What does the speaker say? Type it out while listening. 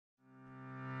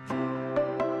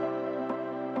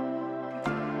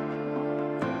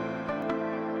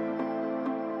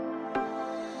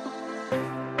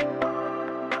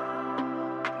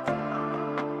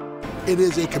It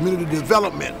is a community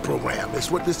development program.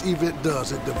 It's what this event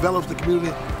does. It develops the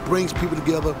community, brings people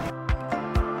together.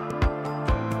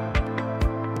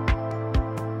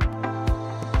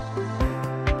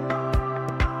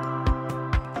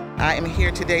 I am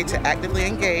here today to actively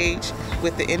engage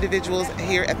with the individuals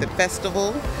here at the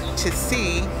festival to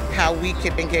see how we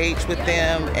can engage with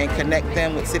them and connect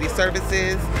them with city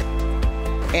services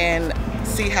and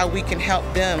see how we can help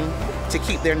them to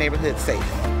keep their neighborhood safe.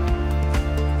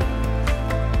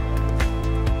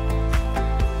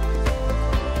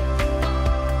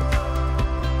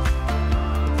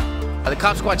 The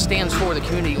COP Squad stands for the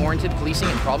Community-Oriented Policing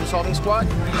and Problem-Solving Squad,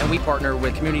 and we partner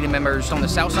with community members on the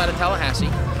south side of Tallahassee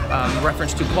in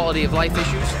reference to quality of life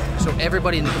issues, so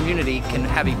everybody in the community can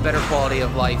have a better quality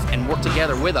of life and work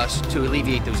together with us to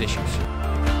alleviate those issues.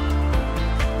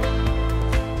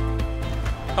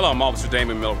 Hello, I'm Officer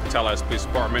Damon Miller from Tallahassee Police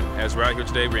Department. As we're out here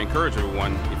today, we encourage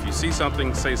everyone, if you see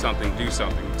something, say something, do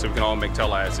something, so we can all make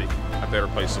Tallahassee a better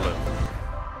place to live.